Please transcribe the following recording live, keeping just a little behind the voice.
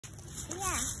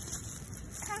Yeah.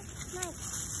 Come on.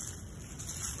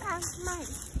 Come on.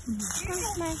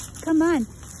 Come on. Come on.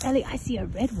 Ellie, I see a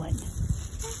red one.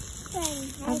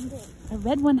 A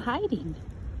red one hiding.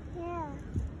 Yeah.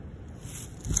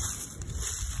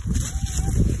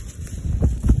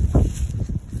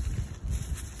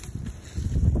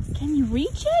 Can you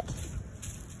reach it?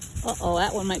 Uh-oh,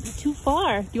 that one might be too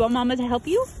far. Do you want Mama to help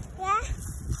you? Yeah.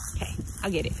 Okay, I'll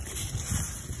get it.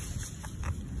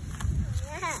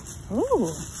 Yeah.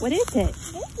 Oh, what is it?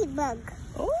 Ladybug.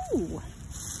 Oh.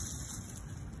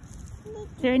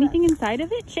 Is there anything inside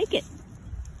of it? Shake it.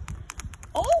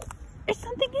 Oh, there's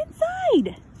something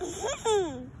inside.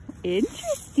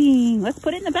 Interesting. Let's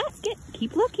put it in the basket.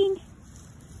 Keep looking.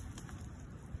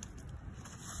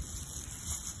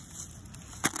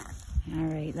 All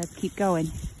right, let's keep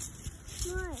going.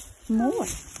 More.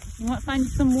 You want to find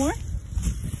some more?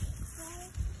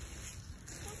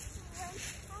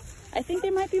 I think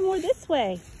there might be more this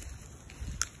way.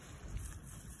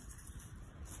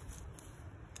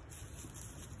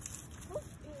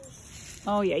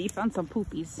 Oh yeah, you found some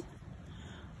poopies.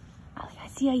 Oh, I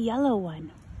see a yellow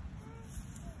one.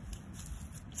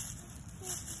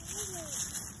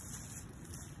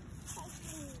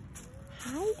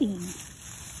 Hiding.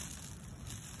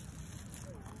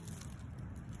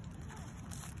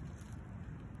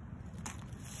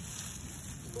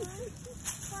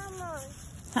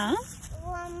 Huh?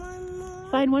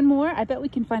 Find one more? I bet we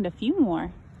can find a few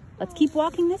more. Let's keep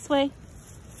walking this way.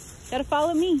 Gotta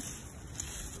follow me.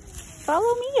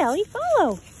 Follow me, Ellie.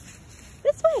 Follow.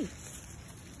 This way.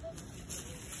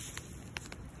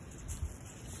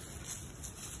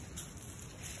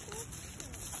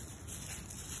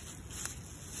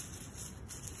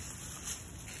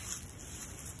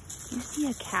 Do you see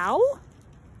a cow?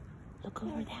 Look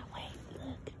over that way.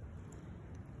 Look.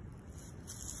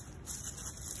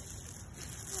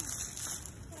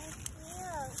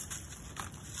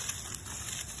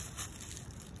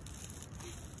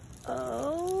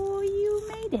 Oh, you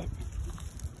made it.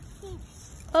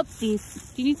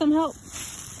 Oopsies. Do you need some help?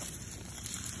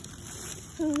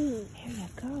 There you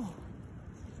go.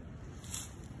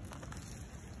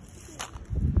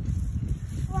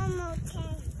 One more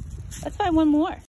time. Let's find one more.